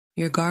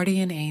Your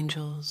guardian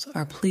angels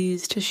are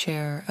pleased to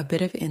share a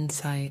bit of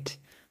insight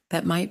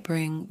that might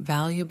bring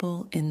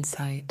valuable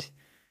insight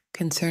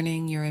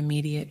concerning your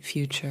immediate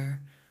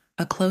future.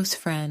 A close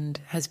friend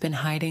has been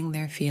hiding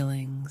their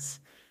feelings,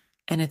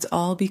 and it's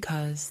all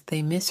because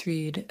they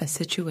misread a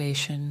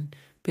situation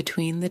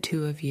between the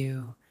two of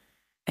you.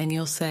 And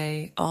you'll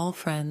say all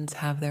friends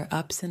have their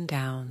ups and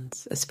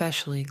downs,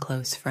 especially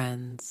close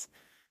friends.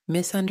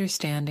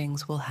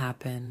 Misunderstandings will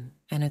happen,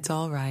 and it's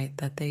all right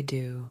that they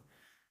do,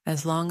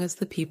 as long as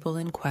the people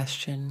in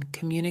question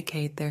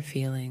communicate their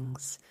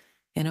feelings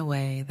in a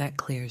way that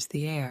clears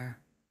the air.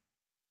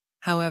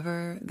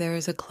 However, there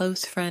is a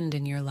close friend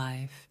in your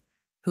life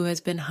who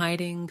has been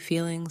hiding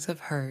feelings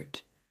of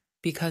hurt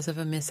because of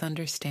a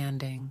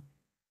misunderstanding.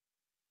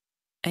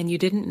 And you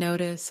didn't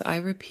notice, I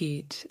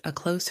repeat, a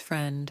close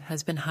friend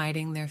has been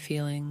hiding their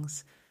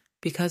feelings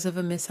because of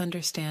a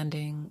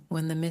misunderstanding.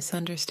 When the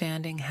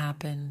misunderstanding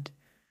happened,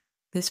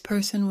 this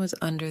person was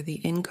under the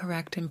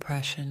incorrect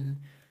impression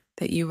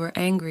that you were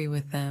angry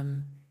with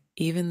them,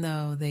 even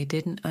though they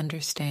didn't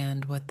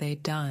understand what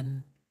they'd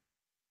done.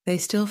 They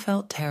still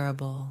felt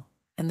terrible,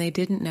 and they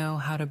didn't know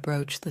how to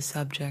broach the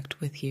subject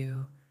with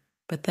you,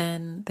 but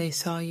then they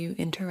saw you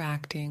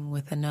interacting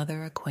with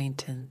another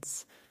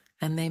acquaintance,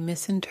 and they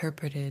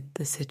misinterpreted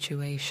the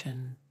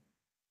situation.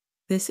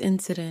 This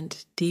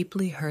incident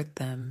deeply hurt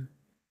them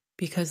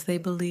because they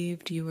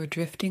believed you were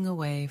drifting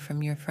away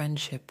from your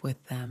friendship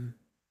with them.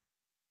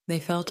 They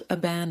felt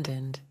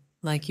abandoned,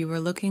 like you were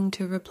looking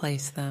to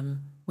replace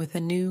them with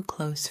a new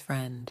close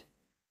friend,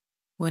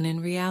 when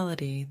in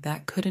reality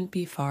that couldn't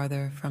be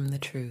farther from the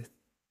truth.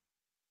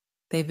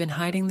 They've been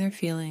hiding their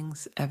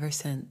feelings ever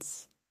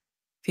since,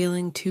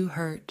 feeling too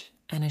hurt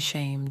and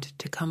ashamed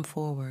to come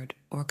forward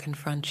or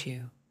confront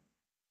you.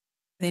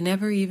 They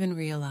never even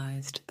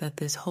realized that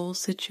this whole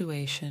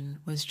situation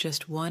was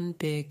just one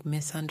big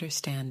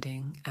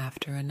misunderstanding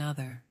after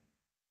another.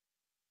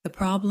 The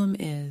problem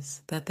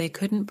is that they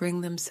couldn't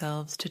bring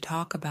themselves to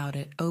talk about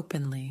it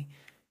openly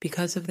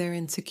because of their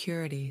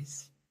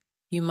insecurities.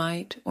 You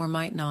might or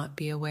might not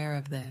be aware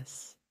of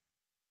this.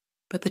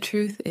 But the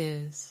truth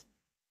is,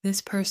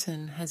 this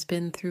person has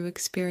been through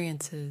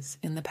experiences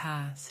in the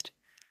past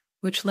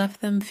which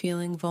left them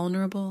feeling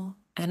vulnerable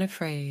and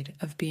afraid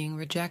of being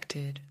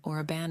rejected or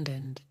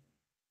abandoned.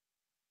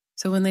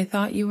 So when they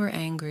thought you were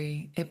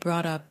angry, it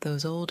brought up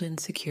those old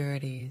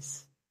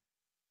insecurities.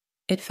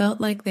 It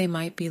felt like they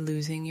might be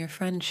losing your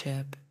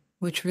friendship,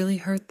 which really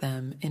hurt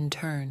them in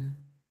turn.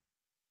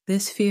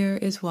 This fear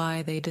is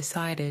why they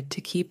decided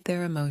to keep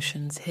their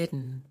emotions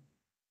hidden.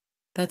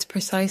 That's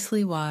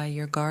precisely why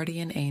your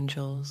guardian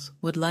angels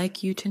would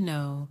like you to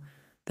know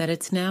that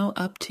it's now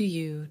up to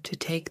you to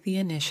take the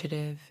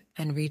initiative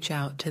and reach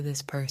out to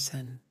this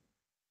person.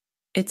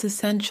 It's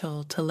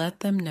essential to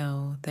let them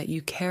know that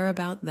you care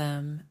about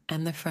them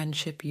and the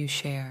friendship you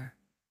share.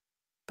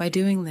 By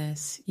doing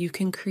this, you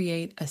can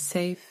create a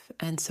safe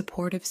and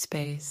supportive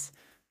space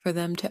for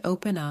them to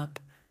open up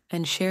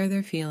and share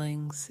their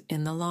feelings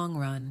in the long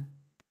run.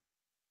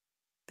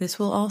 This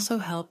will also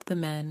help the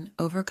men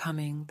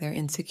overcoming their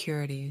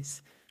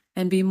insecurities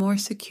and be more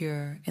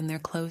secure in their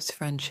close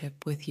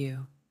friendship with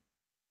you.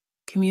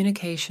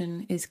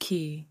 Communication is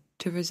key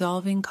to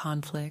resolving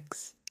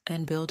conflicts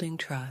and building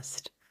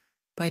trust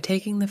by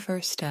taking the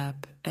first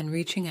step and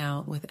reaching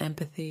out with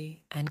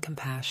empathy and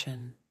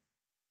compassion.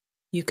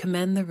 You can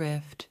mend the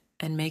rift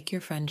and make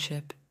your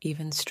friendship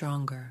even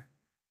stronger.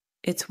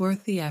 It's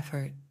worth the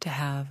effort to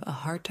have a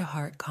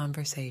heart-to-heart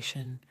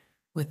conversation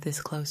with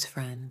this close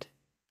friend.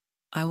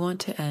 I want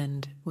to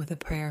end with a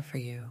prayer for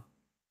you.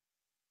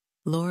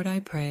 Lord,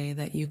 I pray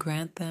that you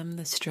grant them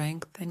the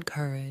strength and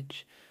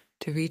courage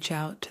to reach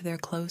out to their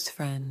close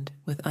friend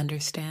with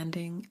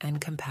understanding and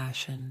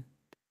compassion.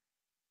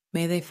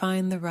 May they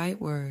find the right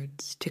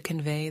words to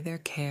convey their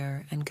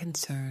care and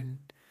concern,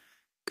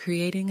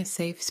 creating a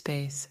safe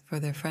space for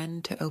their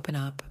friend to open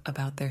up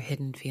about their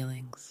hidden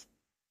feelings.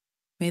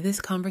 May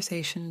this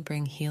conversation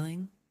bring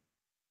healing,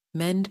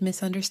 mend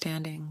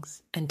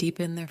misunderstandings, and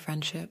deepen their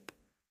friendship,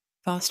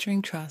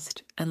 fostering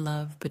trust and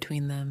love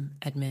between them,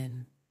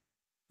 admin.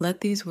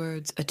 Let these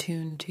words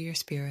attune to your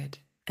spirit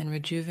and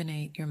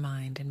rejuvenate your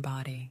mind and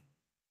body.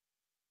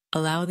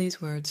 Allow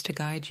these words to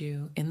guide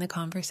you in the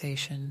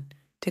conversation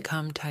to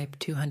come type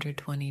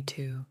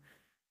 222,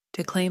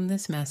 to claim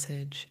this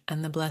message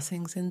and the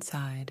blessings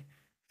inside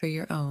for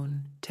your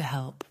own to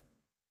help.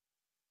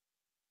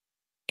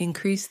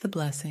 Increase the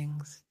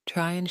blessings.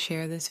 Try and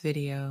share this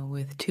video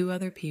with 2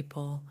 other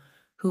people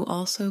who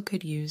also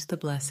could use the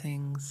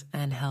blessings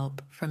and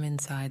help from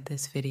inside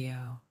this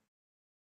video.